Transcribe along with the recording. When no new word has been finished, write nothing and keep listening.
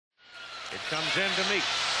It comes in to Meeks.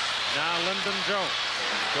 Now Lyndon Jones.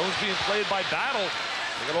 Jones being played by Battle.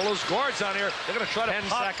 They got all those guards on here. They're going to try to 10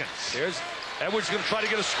 pop. seconds. Here's Edwards going to try to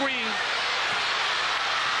get a screen.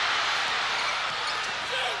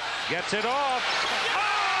 Gets it off. Oh!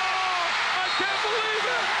 I can't believe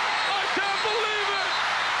it! I can't believe it!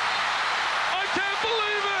 I can't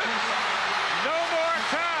believe it! No more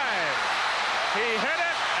time. He hit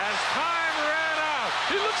it as time ran out.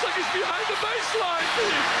 He looks like he's behind the baseline,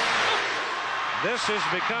 Keith. This is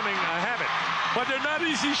becoming a habit. But they're not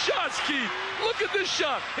easy shots, Keith. Look at this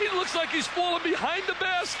shot. He looks like he's falling behind the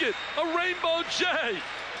basket. A rainbow J.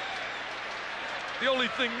 The only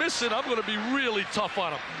thing missing, I'm going to be really tough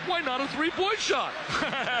on him. Why not a three-point shot?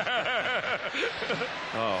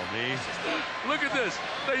 Oh, me. Look at this.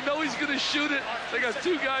 They know he's going to shoot it. They got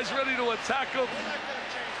two guys ready to attack him.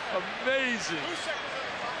 Amazing.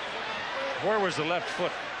 Where was the left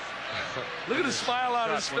foot? Look at the smile on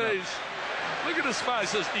his face. Look at the smile. He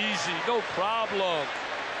says, easy, no problem.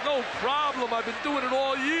 No problem. I've been doing it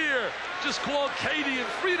all year. Just call Katie and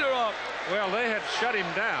freed her up. Well, they had shut him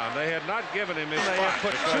down. They had not given him his They have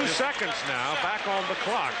put 2 seconds now back on the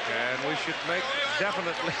clock, and we should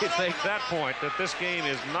definitely make that point that this game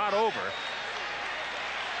is not over.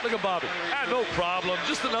 Look at Bobby. No problem.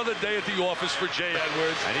 Just another day at the office for Jay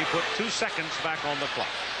Edwards. And he put 2 seconds back on the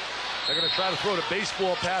clock. They're going to try to throw the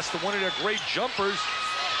baseball pass to one of their great jumpers.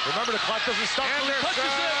 Remember, the clock doesn't stop until he touches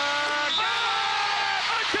it. Oh,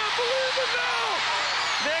 I can't believe it now.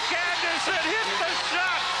 Nick Anderson hit the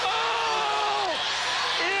shot. Oh!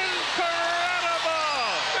 Incredible.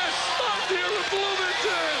 They're stunned here in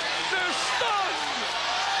Bloomington. They're stunned.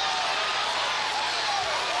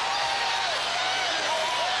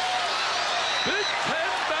 Big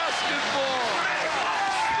Ten basketball.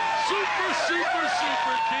 Super, super,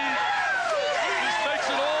 super, Keith. This makes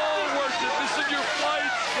it all worth it. Missing your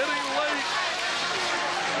flights, getting late.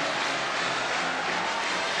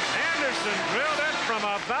 Anderson drilled it from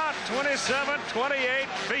about 27, 28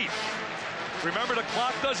 feet. Remember, the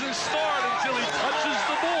clock doesn't start until he touches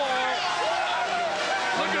the ball.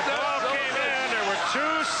 Look at that. Ball came in. There were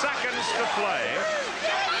 2 seconds to play.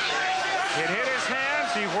 It hit his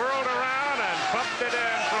hands. He whirled around and pumped it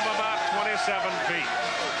in from about 27 feet.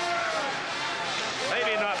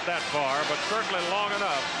 Maybe not that far, but certainly long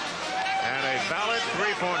enough. And a valid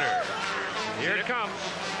three-pointer. Here it comes.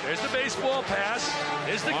 There's the baseball pass.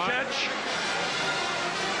 There's the catch.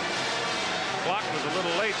 Clock was a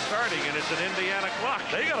little late starting, and it's an Indiana clock.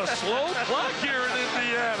 They got a slow clock here in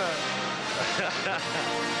Indiana.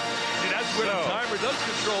 See, that's where the timer does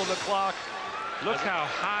control the clock. Look how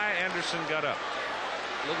high Anderson got up.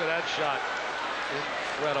 Look at that shot.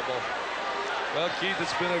 Incredible. Well, Keith,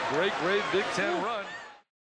 it's been a great, great Big Ten run.